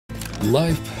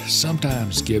Life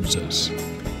sometimes gives us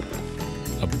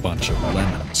a bunch of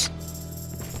lemons.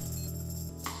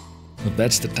 But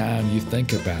that's the time you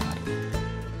think about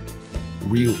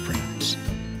real friends.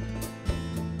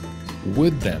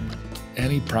 With them,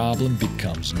 any problem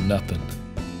becomes nothing.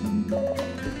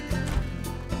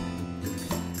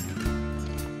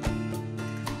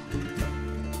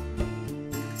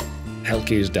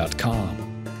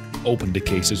 Hellcase.com. Open the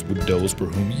cases with those for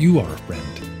whom you are a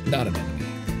friend, not an enemy.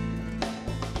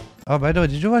 Oh, by the way,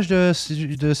 did you watch the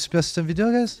SUPERSTITUM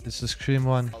video, guys? It's the ScreaM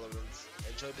one.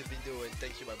 Enjoy the video and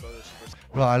thank you, my brother.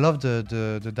 Bro, I love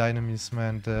the dynamism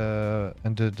and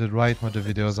the right mode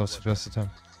videos of SUPERSTITUM.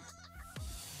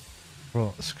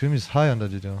 Bro, ScreaM is high on that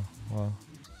video. Wow.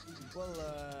 Well,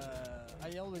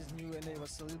 I always knew and it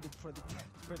was a little bit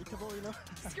predictable, you know?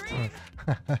 ScreaM!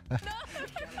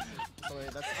 Sorry,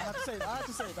 I have to say it, I have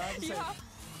to say it.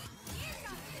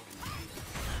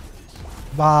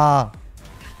 Bah!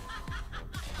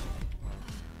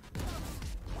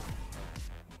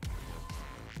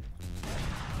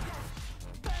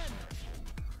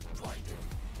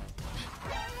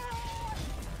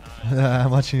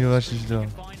 I'm watching you watch this video.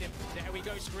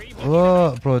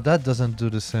 Oh, bro, that doesn't do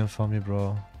the same for me,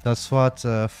 bro. That's what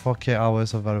 4K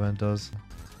hours of VALORANT does.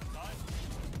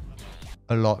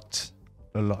 A lot.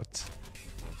 A lot.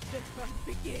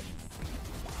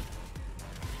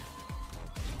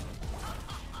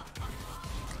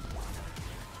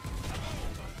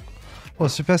 Oh,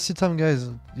 SUPERSTITUM, guys.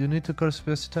 You need to call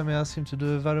SUPERSTITUM and ask him to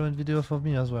do a VALORANT video for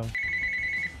me as well.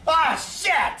 Ah,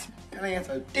 shit! Gotta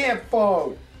answer the damn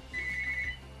phone.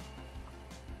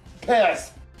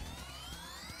 Piss.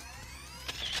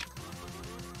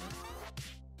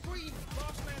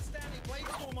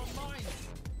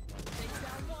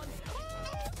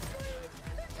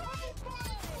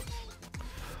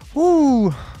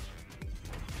 Ooh!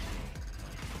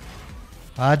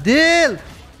 Adil!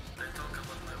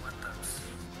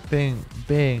 Bang,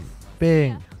 bang,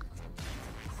 bang.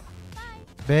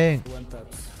 Bang.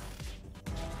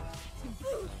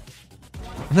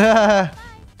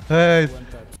 Hey,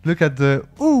 look at the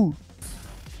ooh.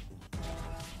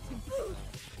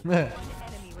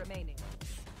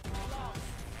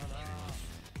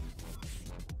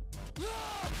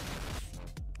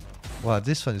 Wow,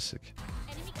 this one is sick.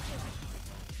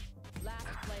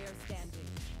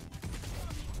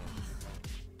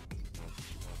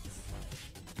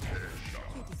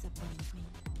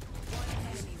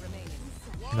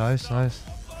 Nice, nice.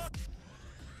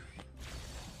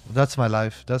 That's my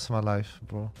life. That's my life,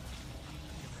 bro.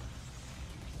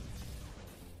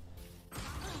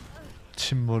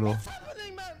 Chimbolo.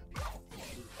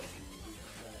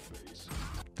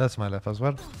 That's my life as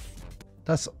well.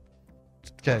 That's...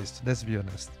 Guys, let's be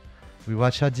honest. We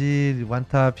watch Adil, one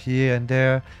tap here and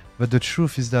there. But the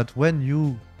truth is that when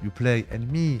you play and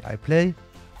me, I play,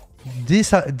 this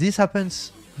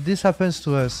happens. This happens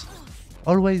to us.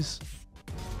 Always.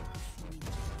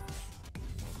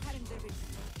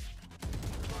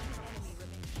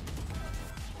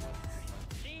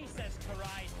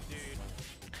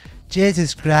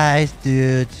 Jesus Christ,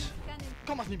 dude.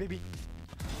 Come at me, baby.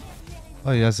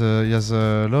 Oh, he has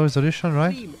a low resolution,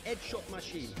 right?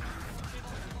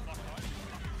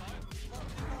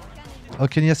 Oh,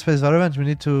 KENNYS space VALORANT. We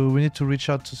need to reach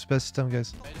out to SUPERSTITUM,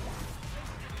 guys.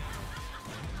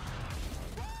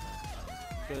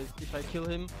 Because if I kill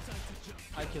him,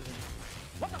 I kill him.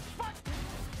 What the fuck?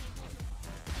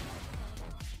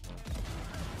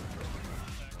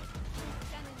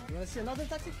 You wanna see another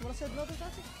tactic?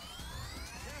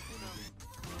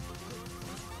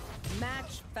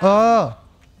 Match. Oh!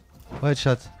 Wait,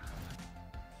 chat.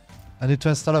 I need to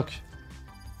install lock.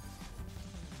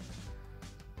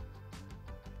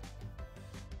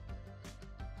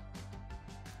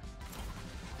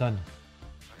 Done.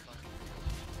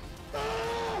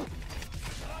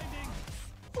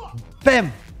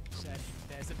 Bam!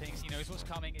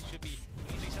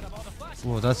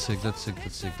 Whoa, that's sick, that's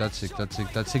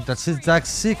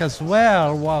sick as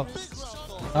well, wow.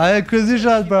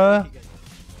 Acquisition, bro.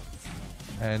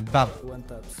 And bam.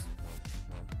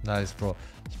 Nice, bro.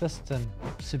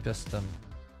 SUPERSTITUM,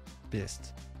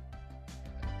 best.